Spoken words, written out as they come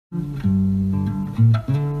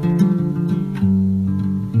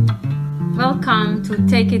Welcome to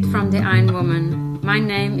Take It from the Ironwoman. My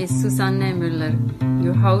name is Susanne Müller,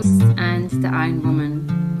 your host and the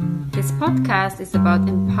Ironwoman. This podcast is about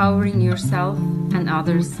empowering yourself and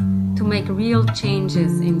others to make real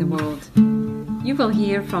changes in the world. You will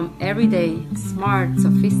hear from everyday, smart,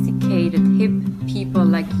 sophisticated, hip people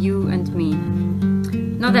like you and me.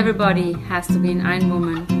 Not everybody has to be an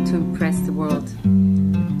Ironwoman to impress the world.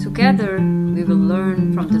 Together, we will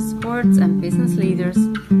learn from the sports and business leaders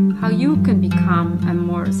how you can become a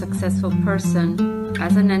more successful person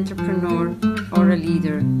as an entrepreneur or a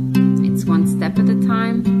leader. It's one step at a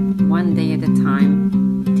time, one day at a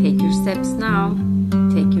time. Take your steps now.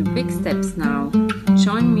 Take your big steps now.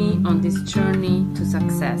 Join me on this journey to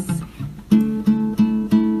success.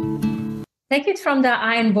 Take it from the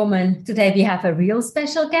Ironwoman. Today we have a real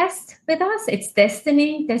special guest with us. It's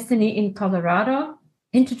Destiny in Colorado.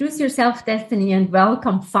 Introduce yourself, Destiny, and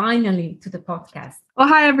welcome finally to the podcast. Well,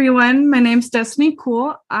 hi, everyone. My name's Destiny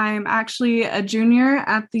Cool. I'm actually a junior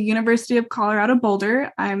at the University of Colorado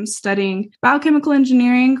Boulder. I'm studying biochemical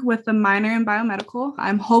engineering with a minor in biomedical.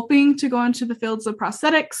 I'm hoping to go into the fields of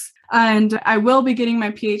prosthetics, and I will be getting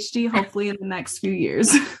my PhD hopefully in the next few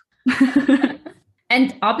years.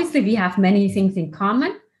 And obviously, we have many things in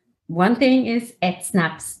common. One thing is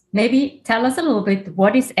EDsnaps. Maybe tell us a little bit,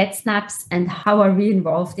 what is EDsnaps and how are we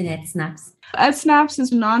involved in EDsnaps? EDsnaps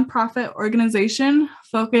is a nonprofit organization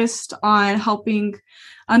focused on helping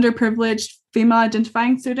underprivileged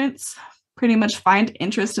female-identifying students pretty much find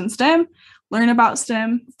interest in STEM, learn about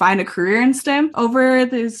STEM, find a career in STEM. Over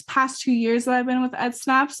these past 2 years that I've been with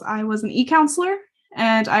EDsnaps, I was an e-counselor,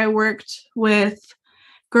 and I worked with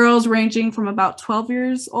girls ranging from about 12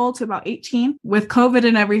 years old to about 18. With COVID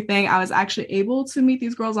and everything, I was actually able to meet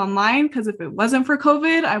these girls online, because if it wasn't for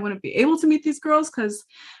COVID, I wouldn't be able to meet these girls because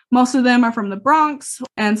most of them are from the Bronx.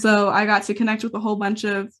 And so I got to connect with a whole bunch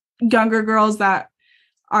of younger girls that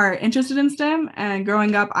are interested in STEM. And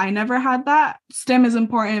growing up, I never had that. STEM is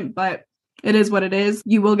important, but it is what it is.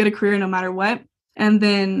 You will get a career no matter what. And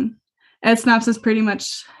then EDsnaps has pretty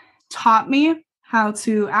much taught me how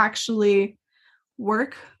to actually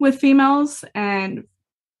work with females and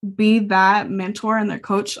be that mentor and their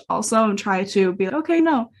coach also, and try to be like, okay,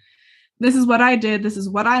 no, this is what I did. This is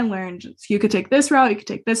what I learned. You could take this route. You could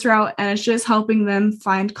take this route. And it's just helping them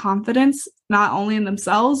find confidence, not only in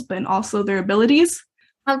themselves, but in also their abilities.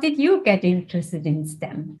 How did you get interested in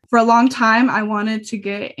STEM? For a long time, I wanted to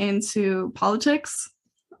get into politics,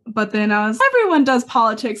 but then everyone does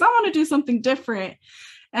politics. I want to do something different.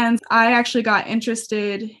 And I actually got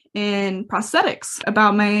interested in prosthetics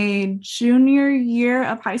about my junior year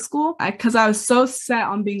of high school, because I was so set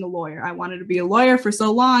on being a lawyer. I wanted to be a lawyer for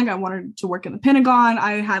so long. I wanted to work in the Pentagon.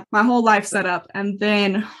 I had my whole life set up. And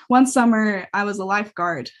then one summer, I was a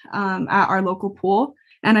lifeguard at our local pool.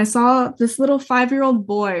 And I saw this little 5-year-old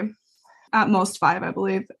boy, at most 5, I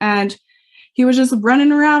believe. And he was just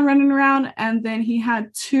running around, and then he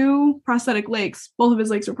had 2 prosthetic legs. Both of his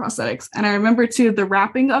legs were prosthetics. And I remember, too, the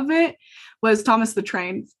wrapping of it was Thomas the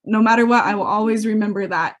Train. No matter what, I will always remember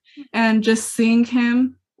that. And just seeing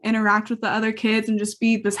him interact with the other kids and just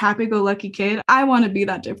be this happy-go-lucky kid, I want to be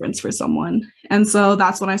that difference for someone. And so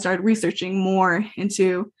that's when I started researching more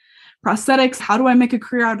into prosthetics. How do I make a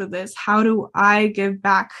career out of this? How do I give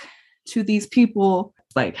back to these people,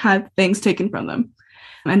 like, had things taken from them?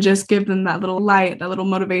 And just give them that little light, that little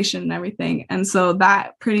motivation and everything. And so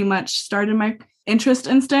that pretty much started my interest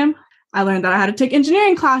in STEM. I learned that I had to take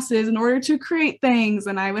engineering classes in order to create things.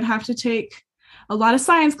 And I would have to take a lot of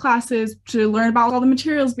science classes to learn about all the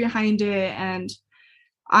materials behind it. And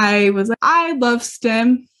I was like, I love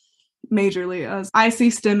STEM majorly. I see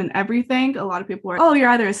STEM in everything. A lot of people are, oh, you're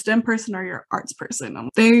either a STEM person or you're an arts person.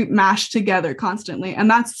 They mash together constantly. And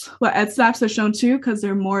that's what EDsnaps has shown too, because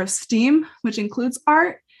they're more of STEAM, which includes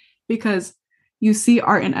art, because you see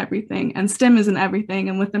art in everything and STEM is in everything.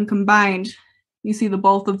 And with them combined, you see the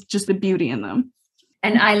both of just the beauty in them.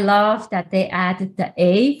 And I love that they added the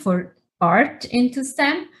A for art into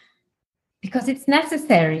STEM, because it's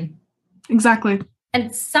necessary. Exactly.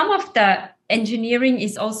 And some of the engineering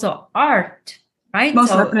is also art, right? Most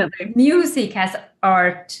definitely. Music has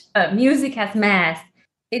art, music has math.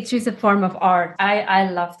 It's just a form of art. I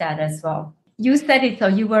love that as well. You said it, so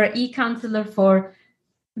you were an e-counselor for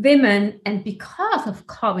women, and because of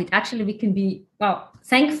COVID, actually we can be,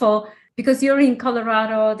 thankful, because you're in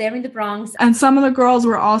Colorado, they're in the Bronx. And some of the girls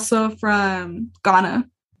were also from Ghana.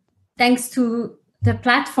 Thanks to the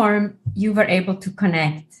platform, you were able to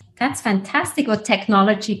connect. That's fantastic what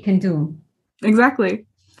technology can do. Exactly.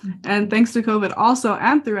 And thanks to COVID also,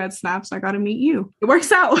 and through EDsnaps, I got to meet you. It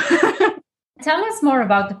works out. Tell us more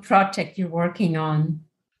about the project you're working on.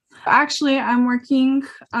 Actually, I'm working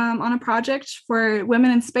on a project for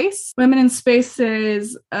Women in Space. Women in Space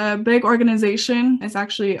is a big organization. It's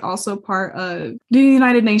actually also part of the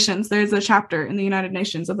United Nations. There's a chapter in the United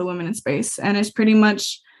Nations of the Women in Space. And it's pretty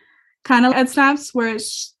much kind of EDsnaps, where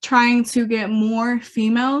it's trying to get more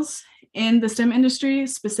females in the STEM industry,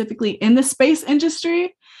 specifically in the space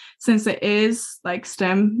industry, since it is like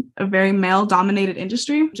STEM, a very male-dominated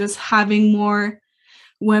industry. Just having more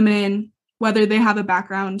women, whether they have a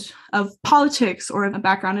background of politics or a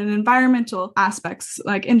background in environmental aspects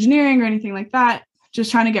like engineering or anything like that,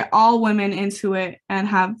 just trying to get all women into it and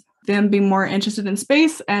have them be more interested in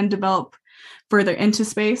space and develop further into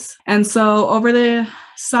space. And so over the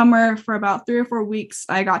summer, for about 3 or 4 weeks,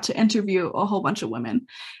 I got to interview a whole bunch of women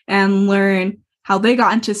and learn how they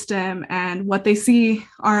got into STEM and what they see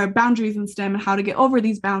are boundaries in STEM and how to get over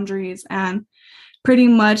these boundaries, and pretty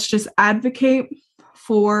much just advocate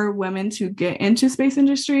for women to get into space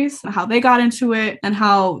industries, how they got into it, and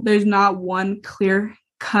how there's not one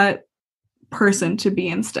clear-cut person to be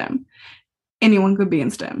in STEM. Anyone could be in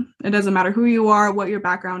STEM. It doesn't matter who you are, what your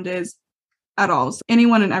background is at all. So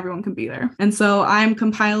anyone and everyone can be there. And so I'm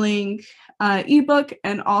compiling an ebook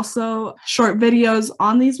and also short videos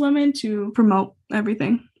on these women to promote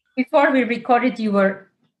everything. Before we recorded, you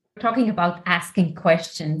were talking about asking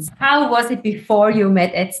questions. How was it before you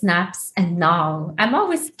met EDsnaps and now? I'm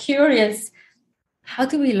always curious, how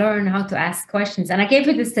do we learn how to ask questions? And I gave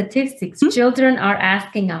you the statistics. Children are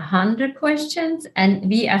asking 100 questions and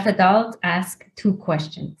we as adults ask 2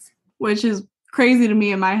 questions. Which is crazy to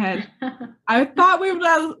me in my head. I thought we would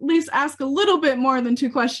at least ask a little bit more than 2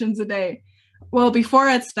 questions a day. Well, before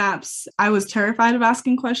EDsnaps, I was terrified of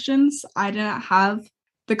asking questions. I didn't have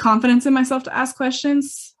the confidence in myself to ask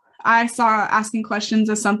questions. I saw asking questions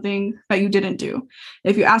as something that you didn't do.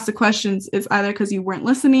 If you ask the questions, it's either because you weren't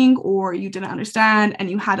listening or you didn't understand and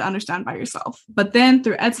you had to understand by yourself. But then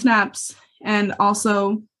through EDsnaps and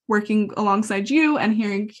also working alongside you and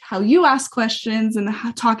hearing how you ask questions and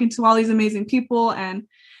talking to all these amazing people and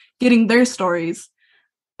getting their stories,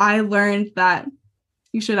 I learned that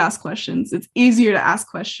you should ask questions. It's easier to ask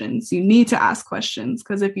questions. You need to ask questions,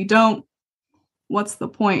 because if you don't, what's the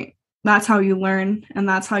point? That's how you learn, and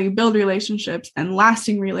that's how you build relationships and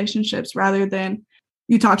lasting relationships, rather than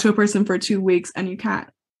you talk to a person for 2 weeks and you can't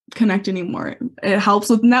connect anymore. It helps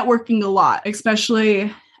with networking a lot,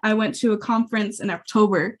 especially I went to a conference in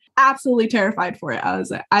October, absolutely terrified for it. I was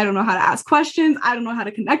like, I don't know how to ask questions. I don't know how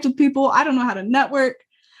to connect with people. I don't know how to network.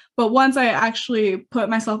 But once I actually put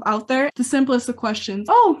myself out there, the simplest of questions,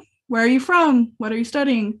 oh, where are you from? What are you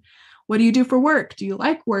studying? What do you do for work? Do you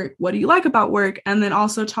like work? What do you like about work? And then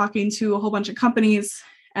also talking to a whole bunch of companies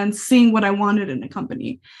and seeing what I wanted in a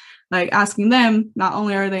company. Like asking them, not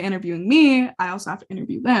only are they interviewing me, I also have to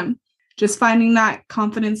interview them. Just finding that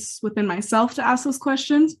confidence within myself to ask those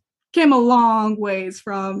questions came a long ways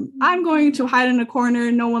from I'm going to hide in a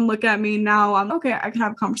corner, no one look at me. Now I'm okay, I can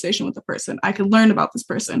have a conversation with the person. I can learn about this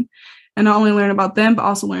person and not only learn about them, but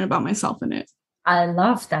also learn about myself in it. I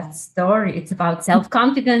love that story. It's about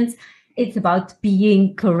self-confidence. It's about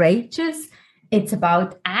being courageous. It's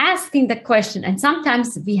about asking the question. And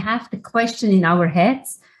sometimes we have the question in our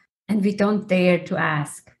heads and we don't dare to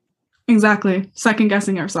ask. Exactly. Second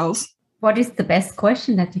guessing ourselves. What is the best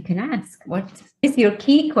question that you can ask? What is your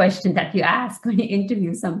key question that you ask when you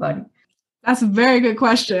interview somebody? That's a very good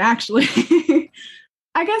question, actually.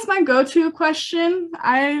 I guess my go-to question,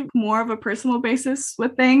 I'm more of a personal basis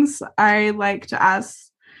with things. I like to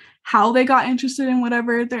ask how they got interested in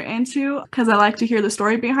whatever they're into, because I like to hear the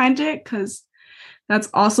story behind it, because that's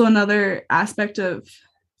also another aspect of,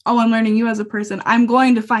 oh, I'm learning you as a person. I'm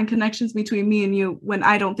going to find connections between me and you when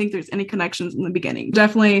I don't think there's any connections in the beginning.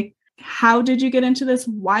 Definitely, how did you get into this?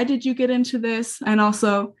 Why did you get into this? And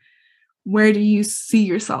also, where do you see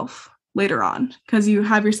yourself later on? Because you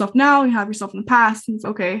have yourself now, you have yourself in the past. And it's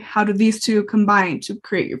okay, how do these two combine to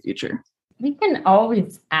create your future? We can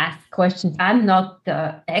always ask questions. I'm not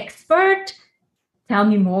the expert. Tell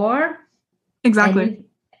me more. Exactly.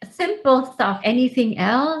 Simple stuff. Anything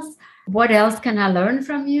else? What else can I learn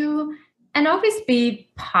from you? And always be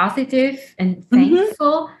positive and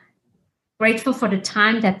thankful. Grateful for the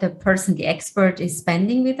time that the person, the expert, is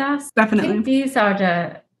spending with us. Definitely. I think these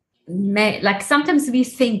are like sometimes we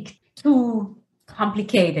think too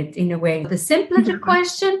complicated in a way. The simpler the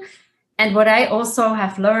question, and what I also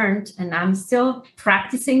have learned, and I'm still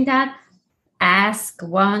practicing that, ask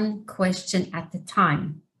one question at a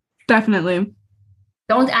time. Definitely.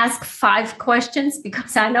 Don't ask 5 questions,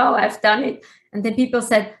 because I know I've done it. And then people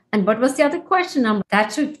said, and what was the other question?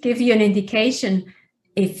 That should give you an indication.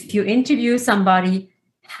 If you interview somebody,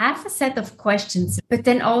 have a set of questions, but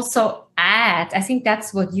then also add. I think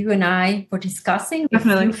that's what you and I were discussing.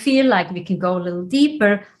 Definitely. If you feel like we can go a little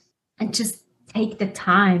deeper, and just take the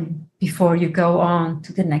time before you go on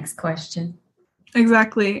to the next question.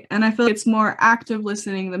 Exactly. And I feel like it's more active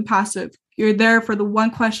listening than passive. You're there for the one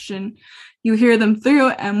question, you hear them through,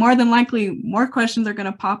 and more than likely, more questions are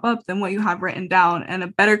going to pop up than what you have written down. And a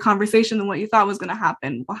better conversation than what you thought was going to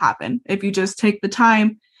happen will happen if you just take the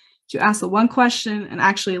time to ask the one question and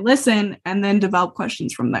actually listen and then develop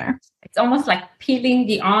questions from there. It's almost like peeling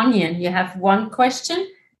the onion. You have one question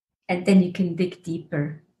and then you can dig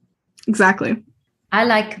deeper. Exactly. I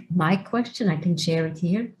like my question. I can share it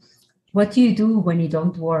here. What do you do when you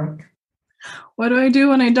don't work? What do I do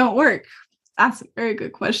when I don't work? That's a very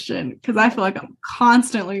good question because I feel like I'm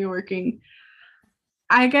constantly working.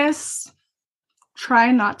 I guess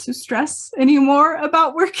try not to stress anymore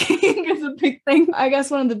about working is a big thing. I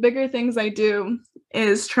guess one of the bigger things I do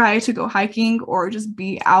is try to go hiking or just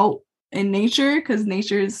be out in nature because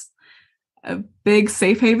nature is a big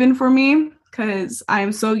safe haven for me because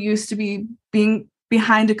I'm so used to being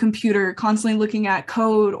behind a computer, constantly looking at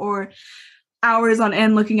code or hours on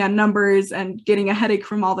end looking at numbers and getting a headache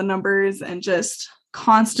from all the numbers and just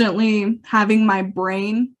constantly having my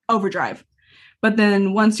brain overdrive. But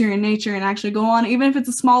then once you're in nature and actually go on, even if it's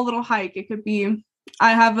a small little hike, it could be,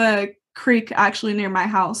 I have a creek actually near my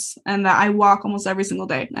house and that I walk almost every single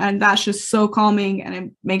day. And that's just so calming and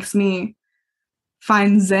it makes me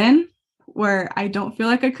find zen where I don't feel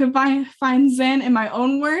like I could find zen in my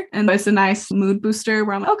own work. And it's a nice mood booster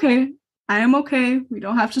where I'm like, okay, I am okay. We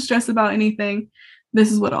don't have to stress about anything.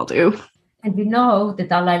 This is what I'll do. And we know the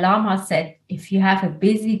Dalai Lama said, if you have a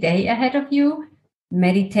busy day ahead of you,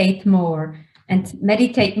 meditate more. And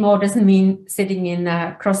meditate more doesn't mean sitting in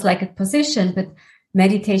a cross-legged position, but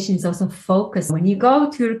meditation is also focus. When you go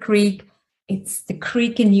to a creek, it's the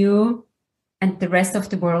creek in you and the rest of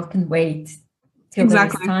the world can wait till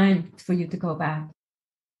there's time for you to go back.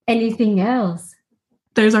 Anything else?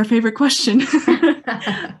 There's our favorite question.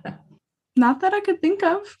 Not that I could think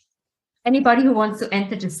of. Anybody who wants to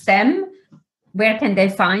enter the STEM, where can they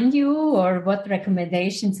find you or what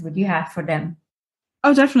recommendations would you have for them?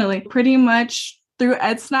 Oh, definitely. Pretty much through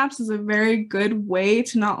EDsnaps is a very good way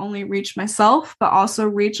to not only reach myself, but also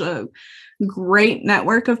reach a great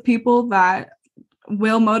network of people that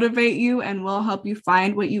will motivate you and will help you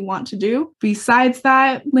find what you want to do. Besides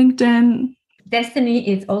that, LinkedIn. Destiny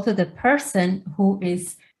is also the person who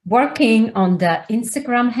is working on the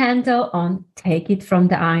Instagram handle on Take It From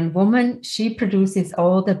the Ironwoman. She produces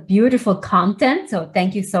all the beautiful content. So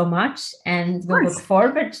thank you so much. And we'll look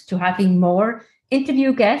forward to having more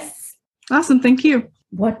interview guests. Awesome. Thank you.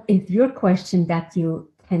 What is your question that you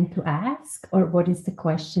tend to ask? Or what is the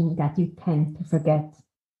question that you tend to forget?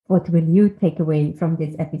 What will you take away from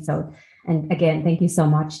this episode? And again, thank you so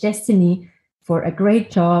much, Destiny, for a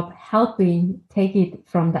great job helping Take It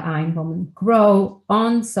From the Ironwoman grow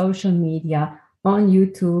on social media, on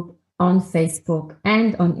YouTube, on Facebook,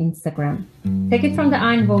 and on Instagram. Take It From the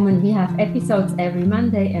Ironwoman, we have episodes every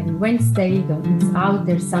Monday, every Wednesday. Don't miss out.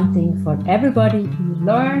 There's something for everybody. You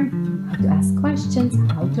learn how to ask questions,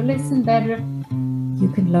 how to listen better.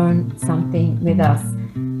 You can learn something with us.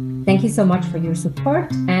 Thank you so much for your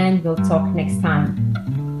support, and we'll talk next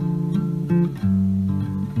time.